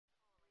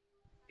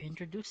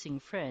Introducing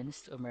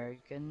friends to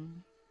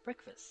American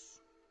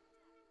breakfast.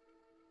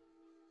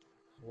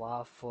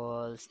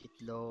 Waffles,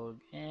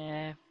 itlog,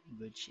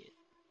 good shit.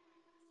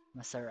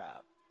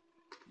 Masarap.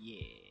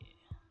 Yeah.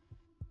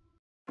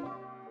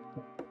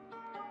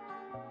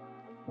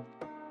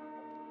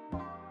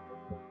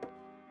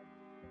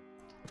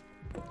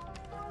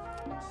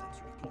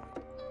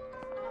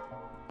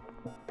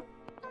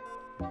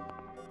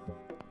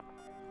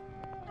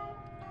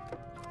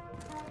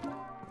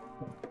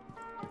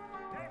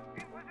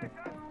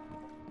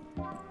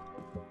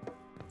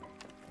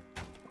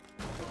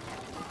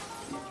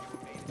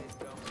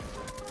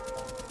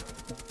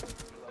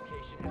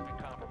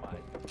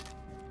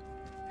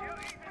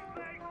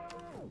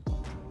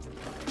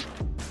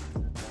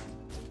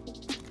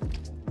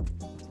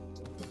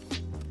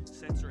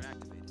 Sensor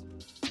activated.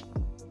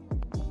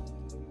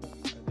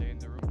 Are they in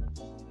the room?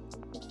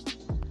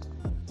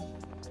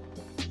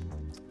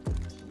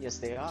 Yes,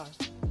 they are.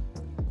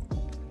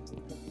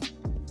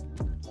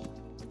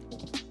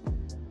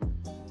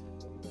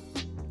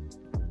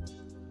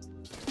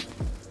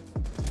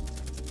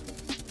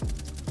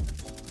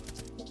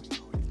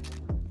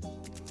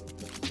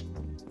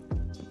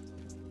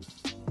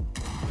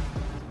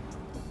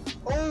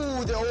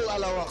 Oh, the old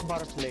Allahu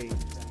Akbar play.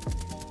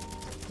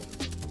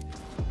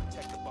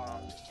 Protect the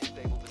bomb.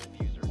 Disable the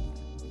diffuser.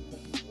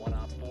 1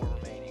 op 4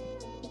 remaining.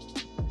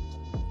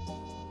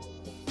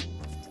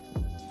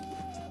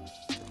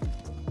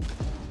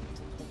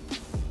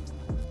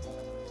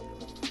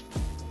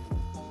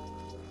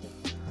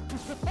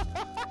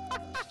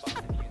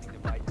 Bomb defusing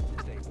device is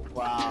disabled.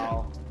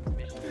 Wow.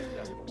 Mission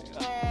successful.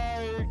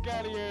 Oh,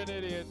 God, you're an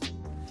idiot.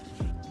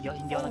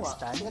 Hindi ako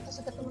nag-stand.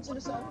 Sikat naman sila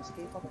sa ano, sa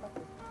K-pop rap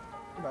eh.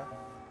 Diba?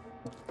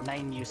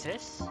 9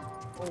 uses?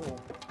 Oo.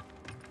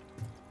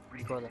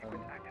 Hindi ko alam.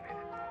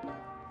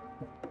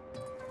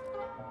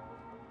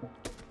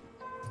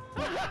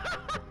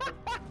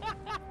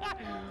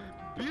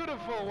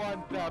 Beautiful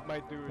one tap, my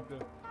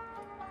dude.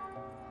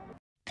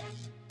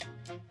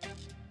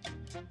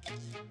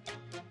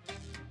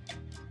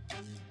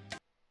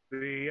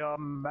 Be a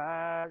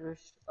man,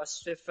 a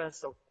swift and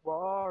so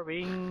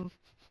roaring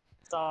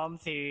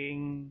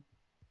something.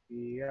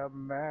 Be a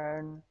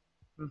man.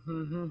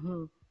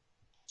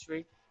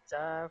 Trick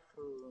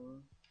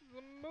typhoon.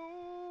 The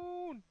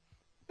moon.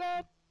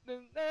 That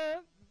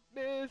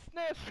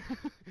business.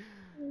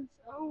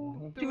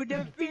 Oh, to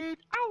the feet.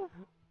 Ow!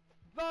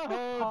 The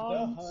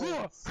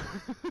Horns.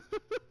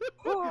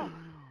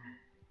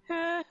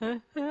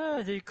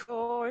 The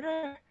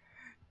corner,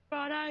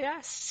 but I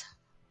ask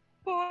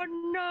for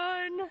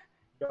none.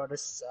 You're the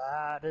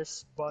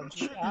saddest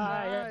bunch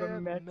I ever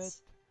met.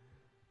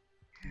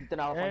 Dito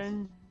na ako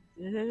And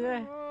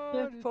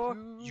for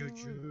you.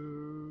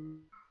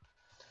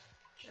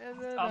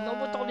 Ano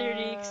mo to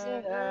lyrics?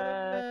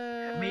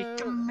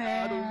 Make a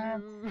man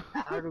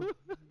out of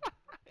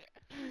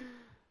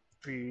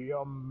be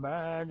a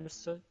man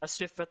as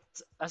swift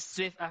as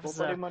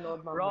a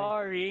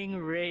roaring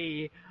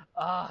ray.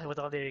 What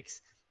are the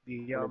lyrics?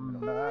 Be a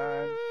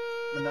man.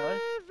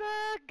 Manood?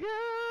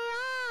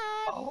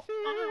 Oh,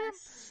 I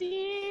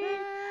see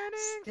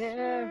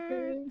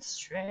staring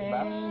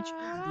strange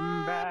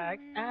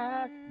back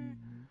at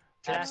me.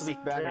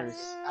 Absolute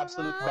bangers.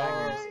 Absolute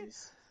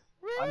bangers.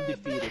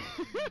 Undefeated.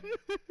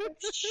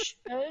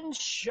 And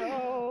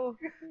show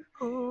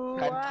who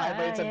Kaya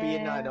ba yun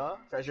sabihin na, I no?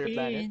 Treasure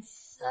Planet?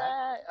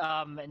 inside.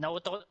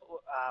 Nauto,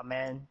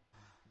 man.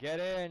 Get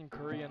in,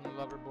 Korean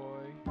lover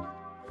boy.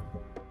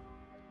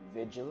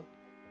 Vigil.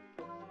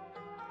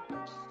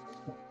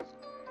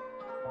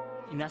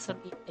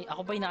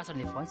 Ako ba inasal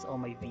ni Fons? O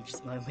may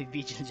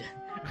vigil dyan?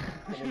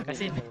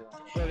 Kasi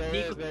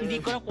hindi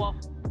ko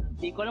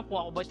lang kung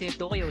ako ba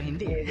tinutukoy o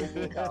hindi.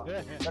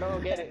 Pero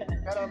get it.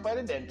 Pero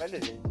pwede din. Pwede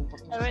rin.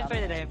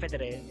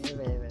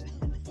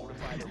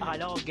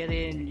 Akala ko get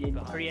in,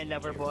 Korean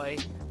lover boy.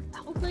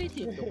 Ako ba yung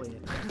tinutukoy?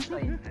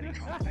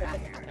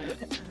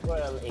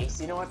 Well, Ace,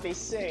 you know what they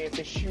say? If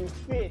the shoe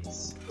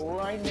fits,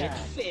 why not? It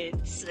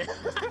fits. If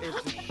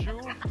the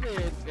shoe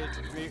fits, it's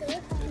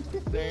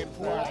the same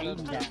Why size.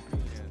 not? Yes,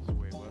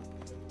 wait,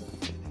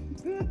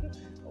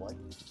 what?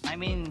 I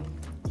mean,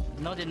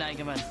 no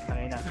denying naman.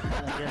 Kaya na.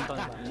 Ilan taon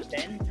ba?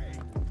 10?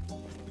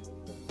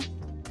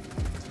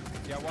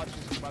 Yeah, watch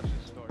this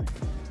story.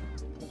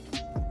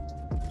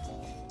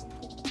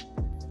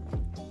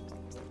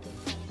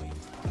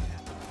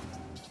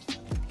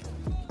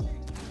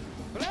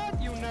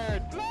 Plant, you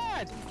nerd!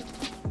 Plant!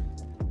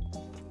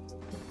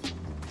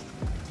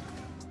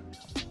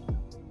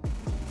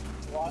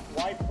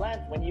 Why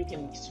plant when you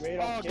can straight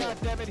Oh, up kill? god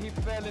damn it, he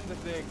fell in the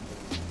thing.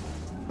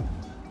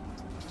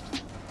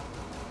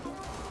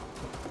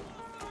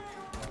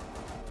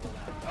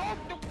 Oh,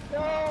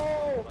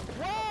 No!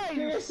 why,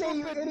 you You're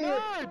saying stupid idiot.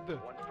 nerd!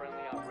 One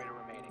friendly operator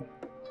remaining.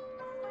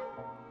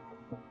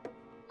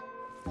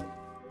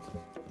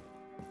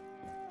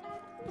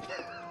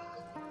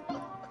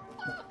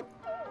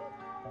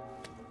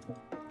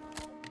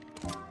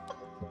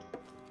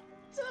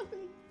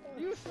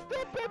 You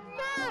stupid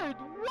nerd!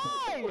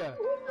 Why?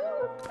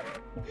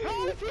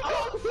 How is he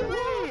got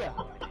 3?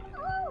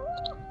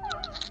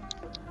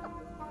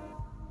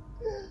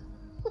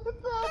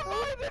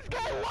 Oh, this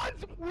guy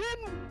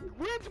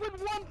wins with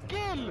 1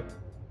 kill.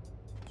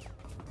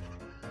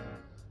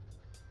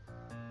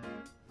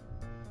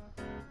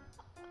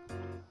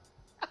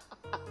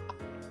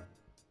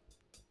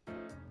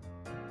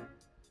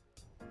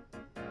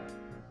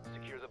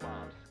 Secure the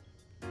bombs.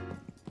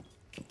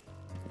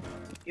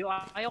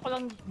 Ayaw ko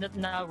lang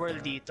na world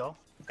dito.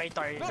 Kay No,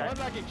 Tarzan.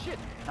 I'm lagging shit.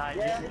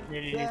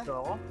 Nililito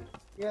ako.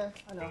 Yeah,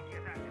 ano.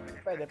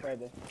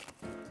 Pwede.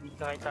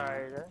 Dito kay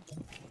Tarzan.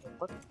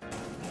 What?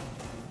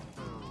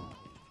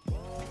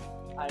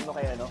 Ayaw mo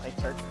kay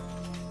Turk.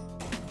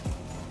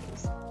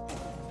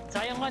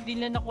 Sayang nga, di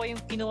na nakuha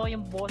yung kinuha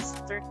yung boss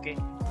Turk eh.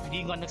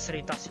 Hindi nga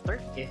nagsalita si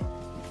Turk eh.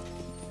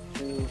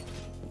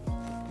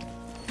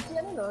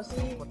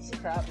 Si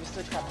Crab,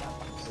 Mr. Crab.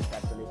 Mr.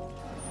 Crab tuloy.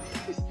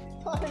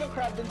 Paano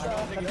Crab din I sa...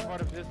 don't think he's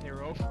part of this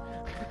hero.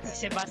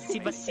 Si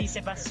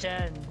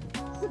Sebastian.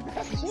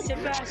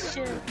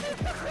 Sebastian.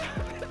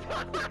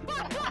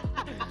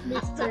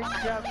 Mr.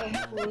 Crab ang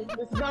food.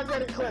 It's not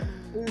getting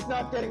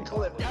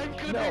clipped. I'm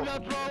clipping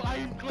that, bro.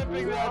 I'm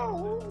clipping that.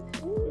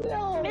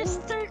 No!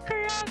 Mr.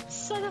 Crab,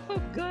 son of a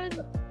gun!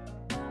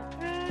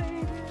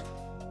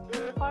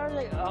 Parang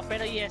like,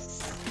 pero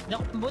yes.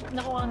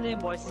 Nakuha na yung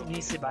voice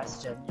ni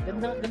Sebastian.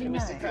 Galing na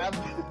Mr. Crab.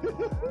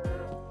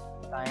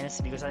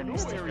 Ayos, because I'm No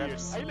Mr.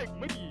 areas. Krabs. I like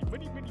money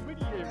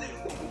areas.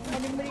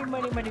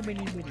 Money.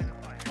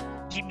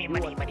 Give me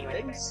money.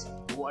 Thanks.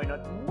 Why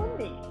not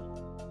money?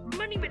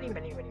 Money.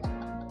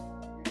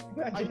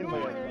 I know,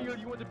 Ariel,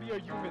 you want to be a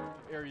human,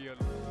 Ariel,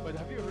 but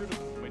have you heard of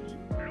money?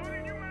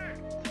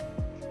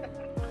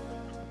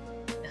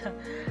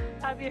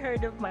 Have you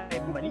heard of my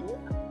money?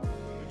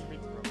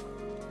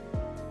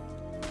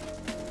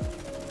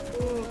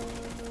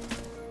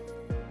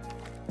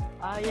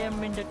 I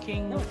am in the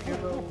king of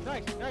hero.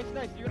 Nice,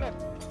 you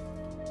left.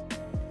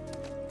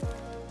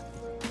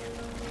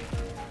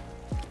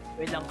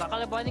 Wait lang,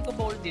 kakalabanin ko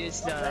bold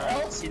is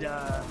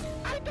sila...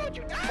 I told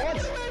you not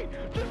get away!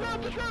 Just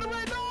run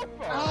away, no!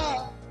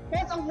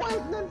 That's a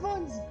wild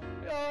non-funds!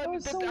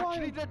 was That so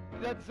actually,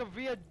 that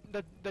Sophia,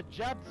 the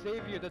jab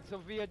save you. That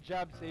Sophia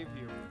jab save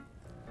you.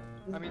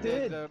 I mean,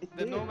 the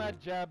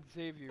Nomad jab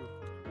save you.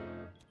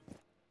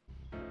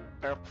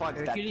 Pero Fonz,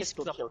 that Hercules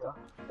pistol clock, kill. bro.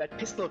 That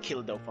pistol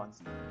kill though,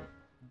 Fonz.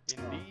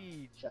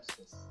 Indeed.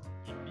 Justice.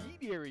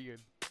 Indeed, Ariel.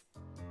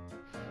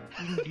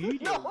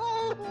 Indeed. No!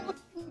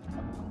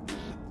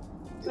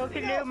 So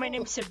hello, my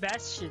name's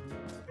Sebastian.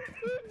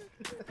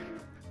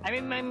 I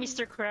mean, my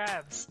Mr.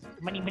 Krabs.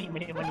 Money.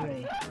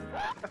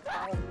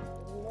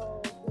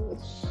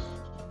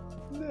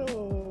 No.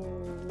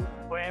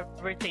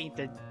 Forever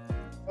tainted.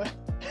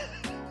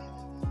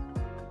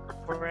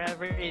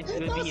 Forever it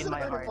will be in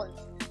my heart.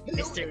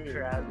 Mr.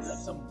 Krabs.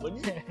 That's some money.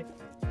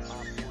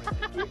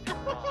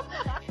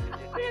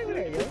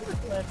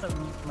 That's some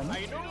money.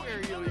 I know,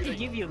 Ariel. They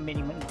give you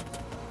many money.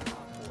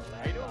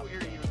 I know,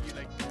 Ariel. You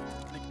like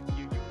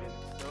you and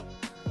stuff.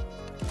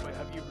 But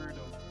have you heard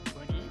of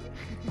money?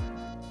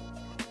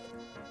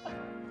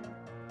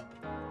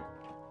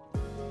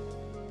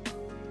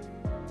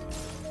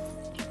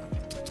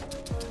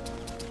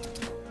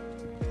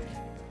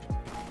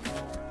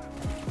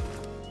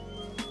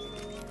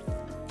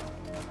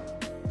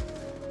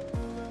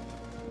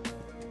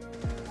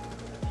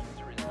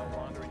 User is no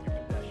longer in your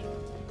possession.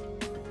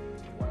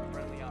 One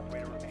friendly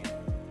operator remaining.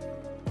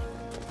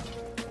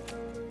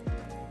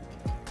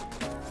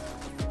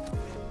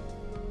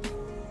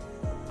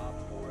 Op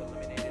 4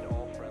 eliminated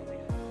all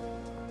friendlies.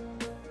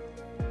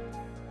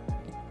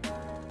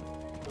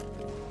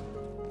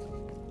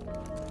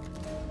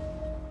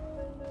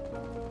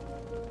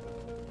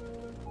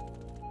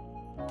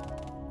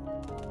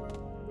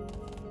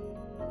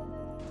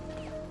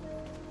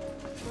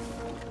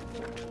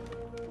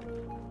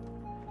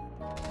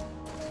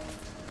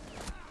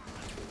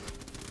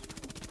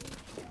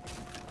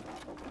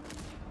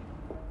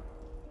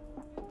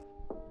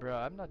 Bruh,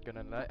 I'm not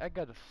gonna lie. I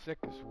got the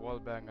sickest wall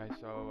bang I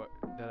saw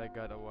that I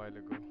got a while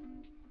ago.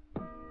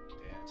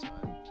 Yeah,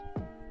 son.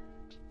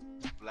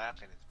 It's black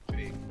and it's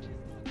big.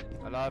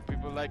 A lot of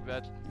people like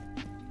that.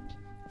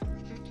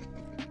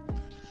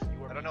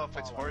 You are I don't know if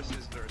it's followed.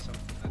 horses or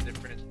a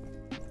different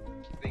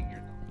thing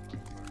you're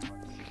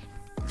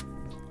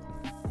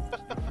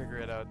We'll figure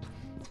it out.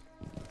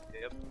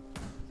 Yep.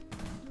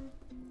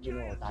 You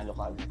know, talo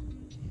ka agad.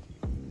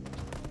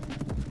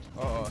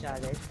 Oo.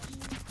 Challenge.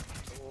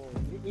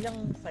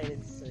 Ilang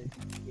silencer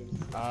kills?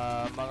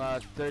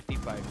 Mga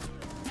 35.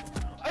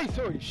 Ay,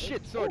 sorry,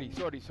 shit, sorry.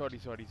 Sorry,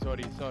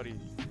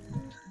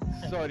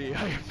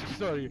 I am so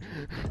sorry.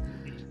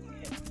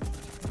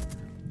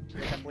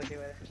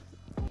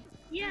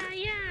 Yeah.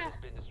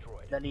 Has been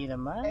destroyed. Dali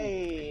naman.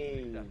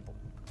 Hey! Successful.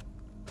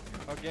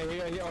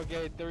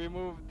 Okay, to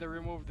remove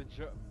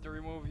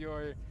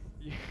your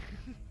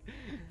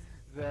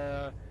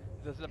the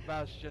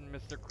Sebastian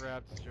Mr.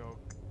 Krabs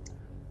joke.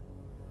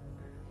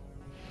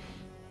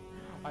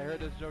 I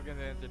heard this joke in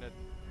the internet.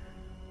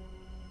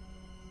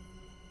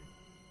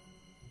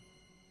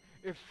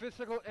 If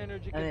physical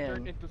energy Ano can yan?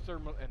 turn into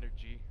thermal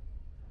energy,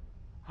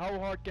 how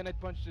hard can I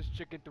punch this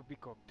chicken to be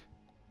cooked?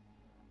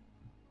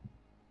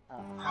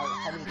 How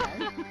many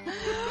times?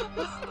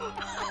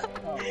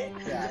 Oh,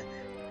 God.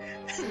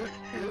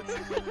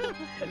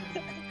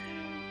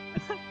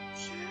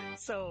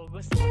 So,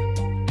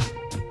 gusto